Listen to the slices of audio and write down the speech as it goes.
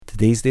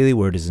Today's daily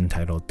word is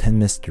entitled 10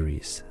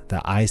 Mysteries,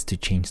 the Eyes to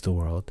Change the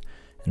World,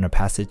 and our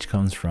passage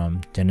comes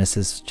from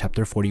Genesis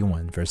chapter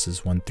 41,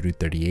 verses 1 through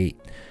 38.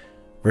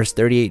 Verse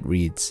 38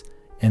 reads,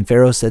 "And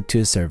Pharaoh said to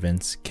his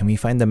servants, 'Can we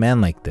find a man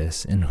like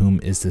this, in whom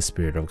is the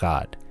Spirit of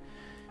God?'"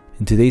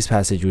 In today's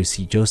passage, we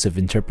see Joseph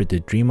interpret the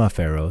dream of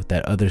Pharaoh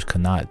that others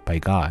could not by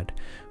God,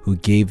 who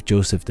gave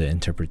Joseph the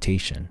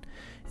interpretation.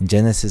 In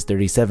Genesis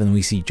 37,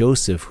 we see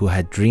Joseph, who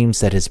had dreams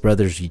that his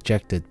brothers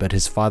rejected, but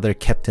his father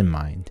kept in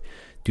mind.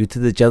 Due to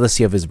the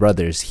jealousy of his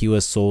brothers, he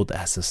was sold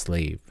as a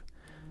slave.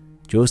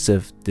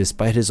 Joseph,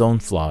 despite his own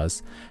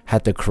flaws,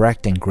 had the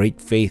correct and great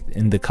faith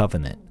in the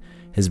covenant.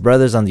 His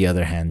brothers, on the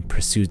other hand,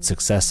 pursued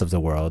success of the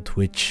world,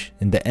 which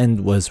in the end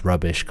was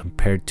rubbish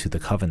compared to the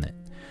covenant.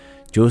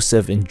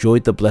 Joseph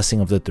enjoyed the blessing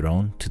of the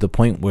throne to the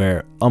point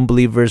where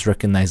unbelievers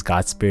recognize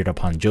God's Spirit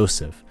upon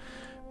Joseph.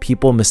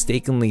 People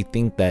mistakenly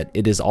think that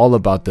it is all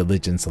about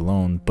diligence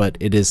alone, but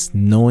it is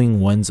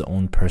knowing one's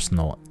own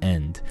personal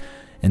end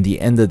and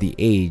the end of the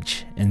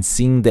age and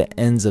seeing the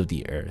ends of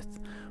the earth.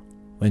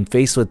 When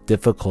faced with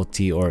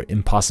difficulty or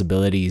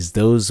impossibilities,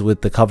 those with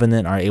the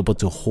covenant are able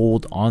to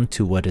hold on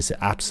to what is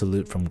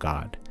absolute from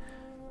God.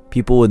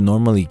 People would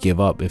normally give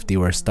up if they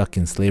were stuck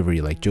in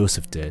slavery like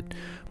Joseph did,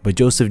 but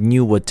Joseph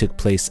knew what took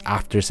place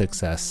after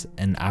success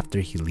and after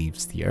he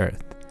leaves the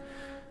earth.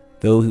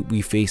 Though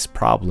we face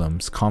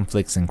problems,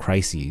 conflicts, and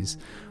crises,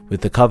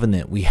 with the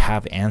covenant we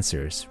have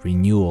answers,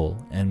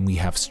 renewal, and we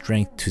have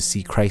strength to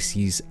see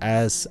crises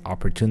as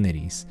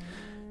opportunities.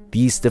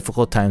 These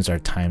difficult times are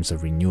times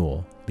of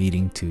renewal,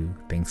 leading to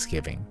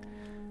thanksgiving.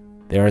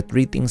 There are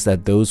 3 things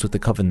that those with the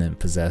covenant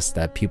possess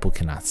that people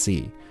cannot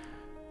see.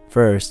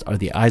 First are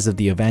the eyes of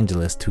the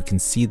evangelist who can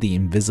see the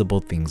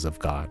invisible things of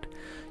God.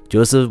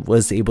 Joseph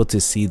was able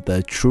to see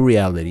the true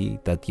reality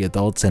that the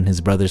adults and his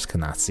brothers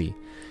could not see.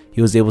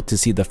 He was able to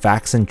see the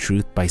facts and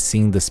truth by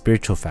seeing the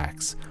spiritual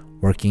facts,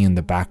 working in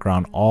the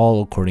background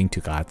all according to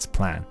God's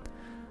plan.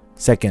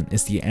 Second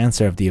is the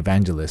answer of the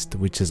evangelist,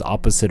 which is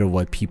opposite of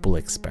what people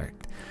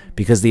expect,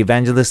 because the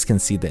evangelist can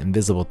see the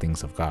invisible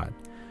things of God.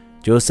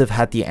 Joseph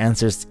had the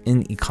answers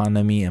in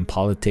economy and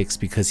politics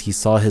because he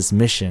saw his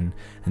mission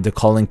and the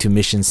calling to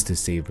missions to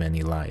save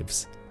many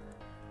lives.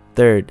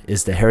 Third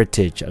is the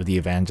heritage of the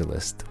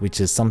evangelist,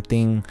 which is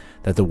something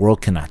that the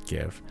world cannot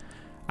give.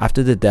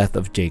 After the death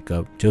of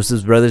Jacob,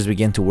 Joseph's brothers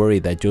began to worry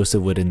that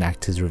Joseph would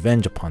enact his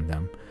revenge upon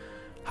them.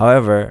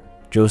 However,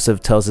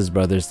 Joseph tells his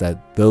brothers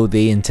that though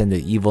they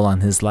intended evil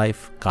on his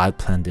life, God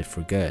planned it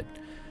for good.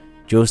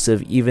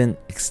 Joseph even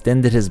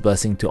extended his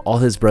blessing to all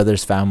his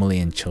brothers' family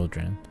and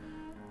children.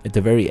 At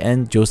the very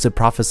end, Joseph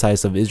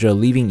prophesies of Israel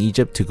leaving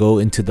Egypt to go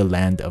into the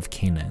land of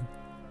Canaan.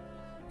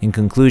 In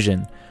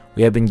conclusion,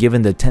 we have been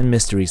given the 10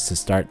 mysteries to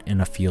start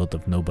in a field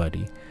of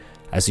nobody.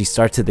 As we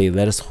start today,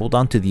 let us hold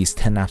on to these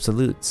 10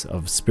 absolutes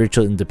of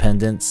spiritual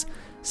independence,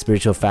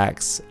 spiritual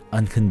facts,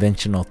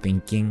 unconventional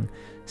thinking,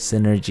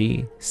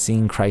 synergy,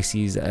 seeing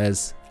crises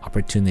as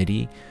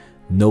opportunity,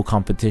 no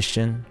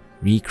competition,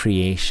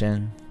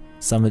 recreation,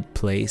 summit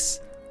place,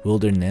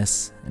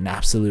 wilderness, and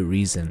absolute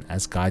reason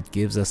as God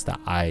gives us the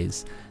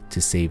eyes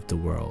to save the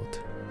world.